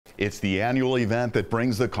It's the annual event that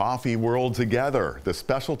brings the coffee world together. The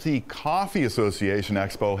Specialty Coffee Association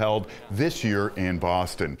Expo held this year in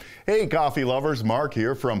Boston. Hey, coffee lovers, Mark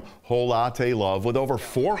here from Whole Latte Love. With over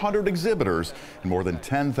 400 exhibitors and more than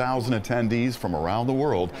 10,000 attendees from around the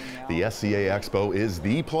world, the SCA Expo is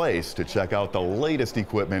the place to check out the latest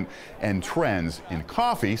equipment and trends in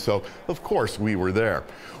coffee, so of course we were there.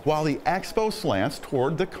 While the Expo slants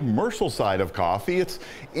toward the commercial side of coffee, it's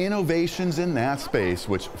innovations in that space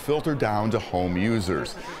which filter down to home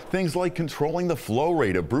users. Things like controlling the flow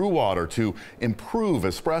rate of brew water to improve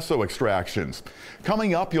espresso extractions.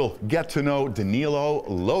 Coming up, you'll get to know Danilo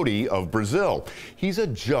Lodi of Brazil. He's a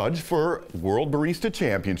judge for World Barista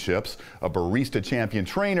Championships, a barista champion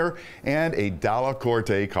trainer, and a Dalla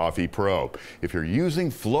Corte coffee pro. If you're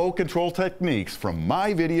using flow control techniques from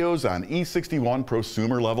my videos on E61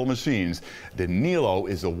 prosumer level machines, Danilo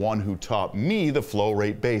is the one who taught me the flow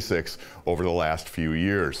rate basics over the last few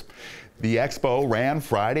years. The Expo ran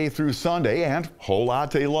Friday through Sunday, and Whole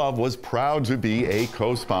Latte Love was proud to be a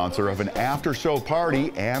co-sponsor of an after-show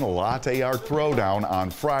party and latte art throwdown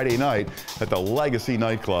on Friday night at the Legacy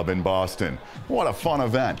nightclub in Boston. What a fun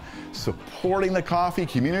event. Supporting the coffee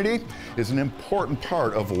community is an important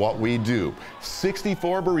part of what we do.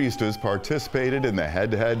 64 baristas participated in the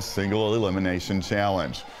head-to-head single elimination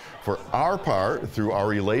challenge. For our part, through our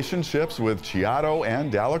relationships with Ceado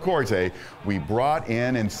and Dalla Corte, we brought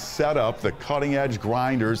in and set up the cutting-edge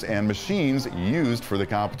grinders and machines used for the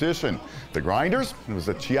competition. The grinders? It was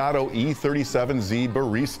a Ceado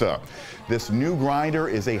E37Z-Barista. This new grinder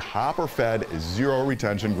is a hopper-fed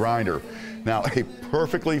zero-retention grinder. Now, a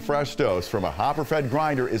perfectly fresh dose from a hopper-fed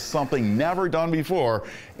grinder is something never done before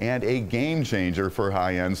and a game changer for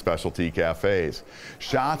high-end specialty cafes.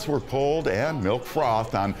 Shots were pulled and milk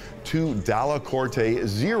frothed on 2 Dalla Corte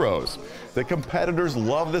Zeros. The competitors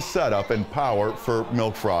love the setup and power for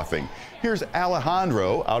milk frothing. Here's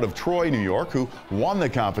Alejandro out of Troy, New York, who won the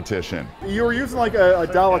competition. You were using like a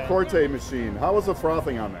Dalla Corte machine. How was the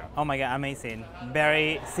frothing on that? Oh my God, amazing.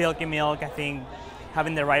 Very silky milk. I think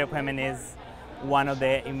having the right equipment is one of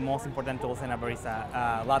the most important tools in a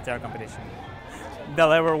barista latte art competition. The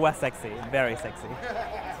lever was sexy, very sexy.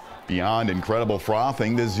 Beyond incredible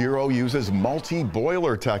frothing, the Zero uses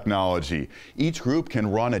multi-boiler technology. Each group can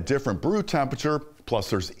run at different brew temperature, plus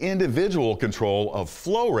there's individual control of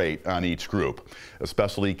flow rate on each group. A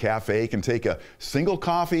specialty cafe can take a single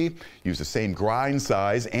coffee, use the same grind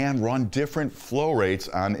size, and run different flow rates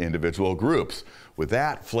on individual groups. With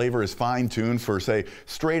that, flavor is fine-tuned for, say,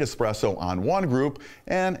 straight espresso on one group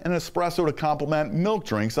and an espresso to complement milk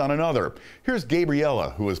drinks on another. Here's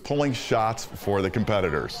Gabriella, who is pulling shots for the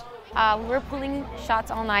competitors. We're pulling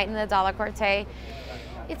shots all night in the Dalla Corte.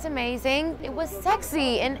 It's amazing. It was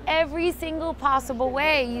sexy in every single possible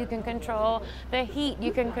way. You can control the heat,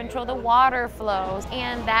 you can control the water flows,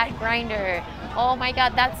 and that grinder. Oh my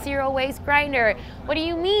God, that zero waste grinder. What do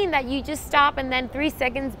you mean that you just stop and then 3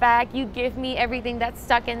 seconds back, you give me everything that's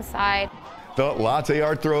stuck inside? The Latte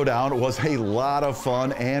Art Throwdown was a lot of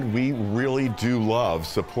fun, and we really do love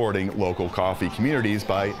supporting local coffee communities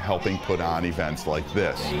by helping put on events like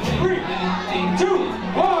this. 3, 2,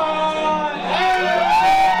 1,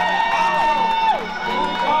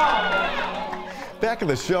 Back at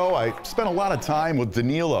the show, I spent a lot of time with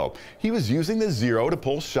Danilo. He was using the Zero to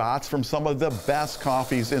pull shots from some of the best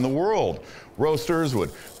coffees in the world. Roasters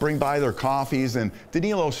would bring by their coffees, and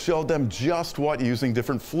Danilo showed them just what using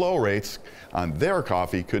different flow rates on their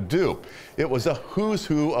coffee could do. It was a who's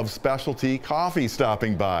who of specialty coffee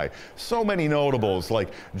stopping by. So many notables like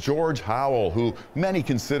George Howell, who many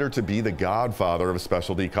consider to be the godfather of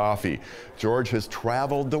specialty coffee. George has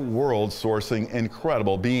traveled the world sourcing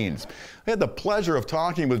incredible beans. I had the pleasure of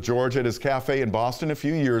talking with George at his cafe in Boston a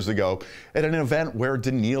few years ago at an event where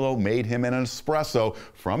Danilo made him an espresso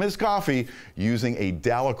from his coffee using a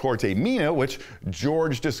Dalla Corte Mina, which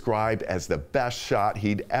George described as the best shot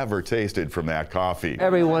he'd ever tasted from that coffee.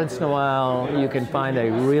 Every once in a while you can find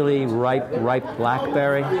a really ripe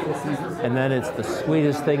blackberry, and then it's the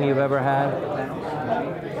sweetest thing you've ever had.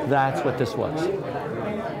 That's what this was.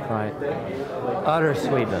 Right. Utter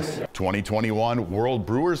sweetness. 2021 World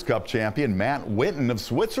Brewers Cup champion Matt Winton of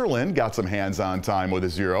Switzerland got some hands-on time with a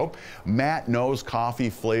Zero. Matt knows coffee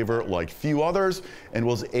flavor like few others and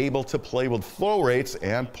was able to play with flow rates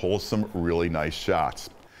and pull some really nice shots.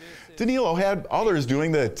 Danilo had others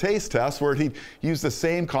doing the taste test where he'd use the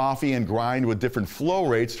same coffee and grind with different flow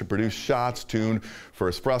rates to produce shots tuned for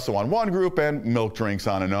espresso on one group and milk drinks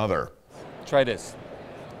on another. Try this.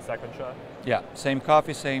 second shot? Yeah, same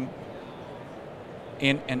coffee, same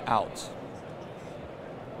in and out.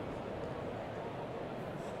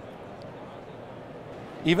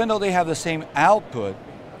 even though they have the same output,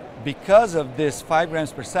 because of this 5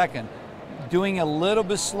 grams per second, doing a little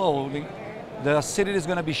bit slowly, the acidity is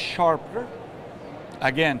going to be sharper,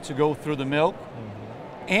 again, to go through the milk,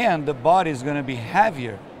 and the body is going to be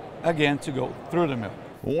heavier, again, to go through the milk.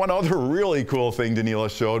 One other really cool thing Danilo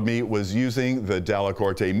showed me was using the Dalla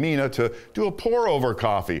Corte Mina to do a pour-over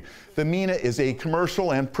coffee. The Mina is a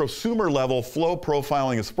commercial and prosumer-level flow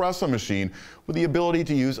profiling espresso machine with the ability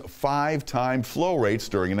to use 5-time flow rates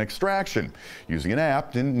during an extraction. Using an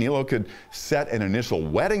app, Danilo could set an initial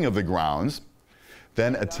wetting of the grounds,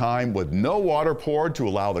 then a time with no water poured to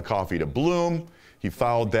allow the coffee to bloom. He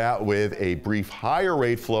followed that with a brief higher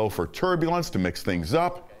rate flow for turbulence to mix things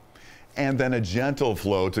up, and then a gentle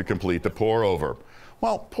flow to complete the pour-over.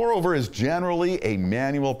 Well, pour-over is generally a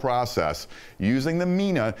manual process. Using the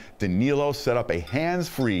Mina, Danilo set up a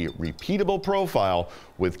hands-free, repeatable profile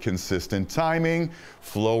with consistent timing,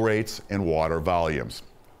 flow rates, and water volumes.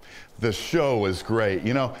 The show was great.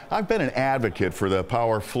 You know, I've been an advocate for the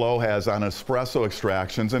power Flow has on espresso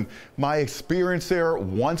extractions, and my experience there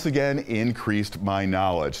once again increased my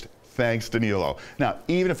knowledge. Thanks, Danilo. Now,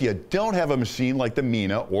 even if you don't have a machine like the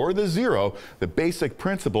Mina or the Zero, the basic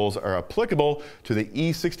principles are applicable to the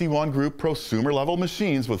E61 Group prosumer level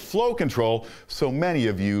machines with flow control so many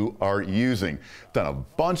of you are using. Done a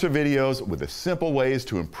bunch of videos with the simple ways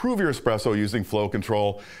to improve your espresso using flow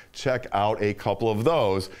control. Check out a couple of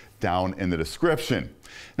those down in the description.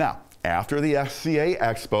 Now, after the SCA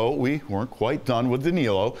Expo, we weren't quite done with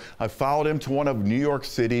Danilo. I followed him to one of New York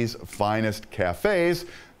City's finest cafes.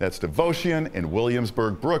 That's Devotion in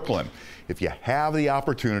Williamsburg, Brooklyn. If you have the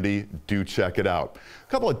opportunity, do check it out.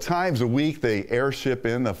 A couple of times a week, they airship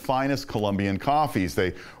in the finest Colombian coffees.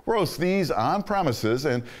 They roast these on premises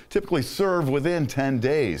and typically serve within 10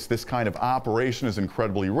 days. This kind of operation is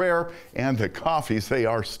incredibly rare, and the coffees, they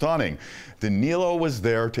are stunning. Danilo was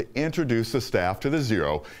there to introduce the staff to the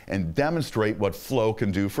Zero and demonstrate what Flow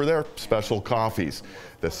can do for their special coffees.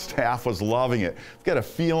 The staff was loving it. I've got a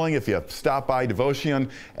feeling if you stop by Devotion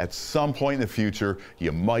at some point in the future,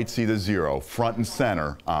 you might see the Zero front and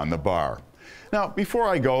center on the bar. Now, before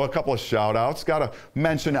I go, a couple of shout outs. Got to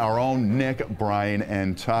mention our own Nick, Brian,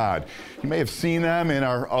 and Todd. You may have seen them in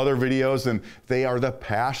our other videos, and they are the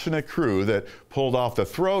passionate crew that pulled off the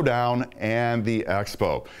throwdown and the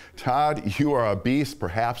Expo. Todd, you are a beast,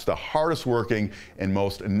 perhaps the hardest working and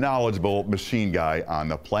most knowledgeable machine guy on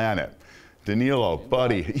the planet. Danilo,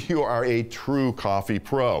 buddy, you are a true coffee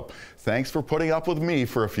pro. Thanks for putting up with me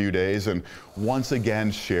for a few days and once again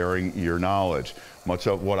sharing your knowledge. Much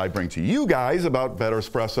of what I bring to you guys about better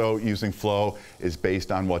espresso using Flow is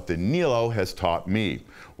based on what Danilo has taught me.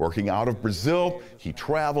 Working out of Brazil, he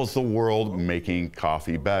travels the world making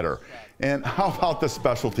coffee better. And how about the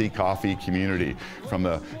specialty coffee community? From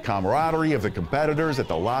the camaraderie of the competitors at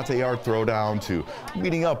the Latte Art Throwdown to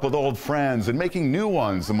meeting up with old friends and making new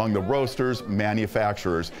ones among the roasters,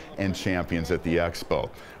 manufacturers, and champions at the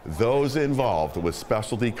Expo. Those involved with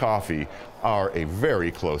specialty coffee are a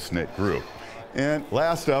very close-knit group. And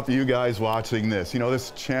last up, you guys watching this. You know,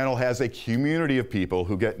 this channel has a community of people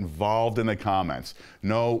who get involved in the comments.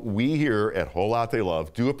 No, we here at Whole Latte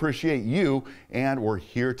Love do appreciate you, and we're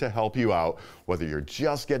here to help you out, whether you're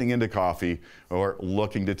just getting into coffee or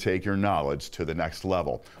looking to take your knowledge to the next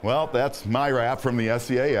level. Well, that's my wrap from the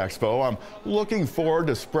SCA Expo. I'm looking forward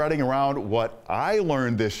to spreading around what I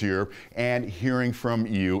learned this year and hearing from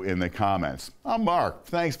you in the comments. I'm Mark.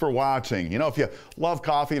 Thanks for watching. You know, if you love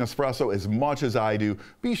coffee and espresso as much as I do,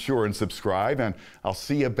 be sure and subscribe, and I'll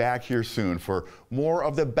see you back here soon for more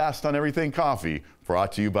of the best on everything coffee,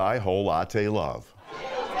 brought to you by Whole Latte Love.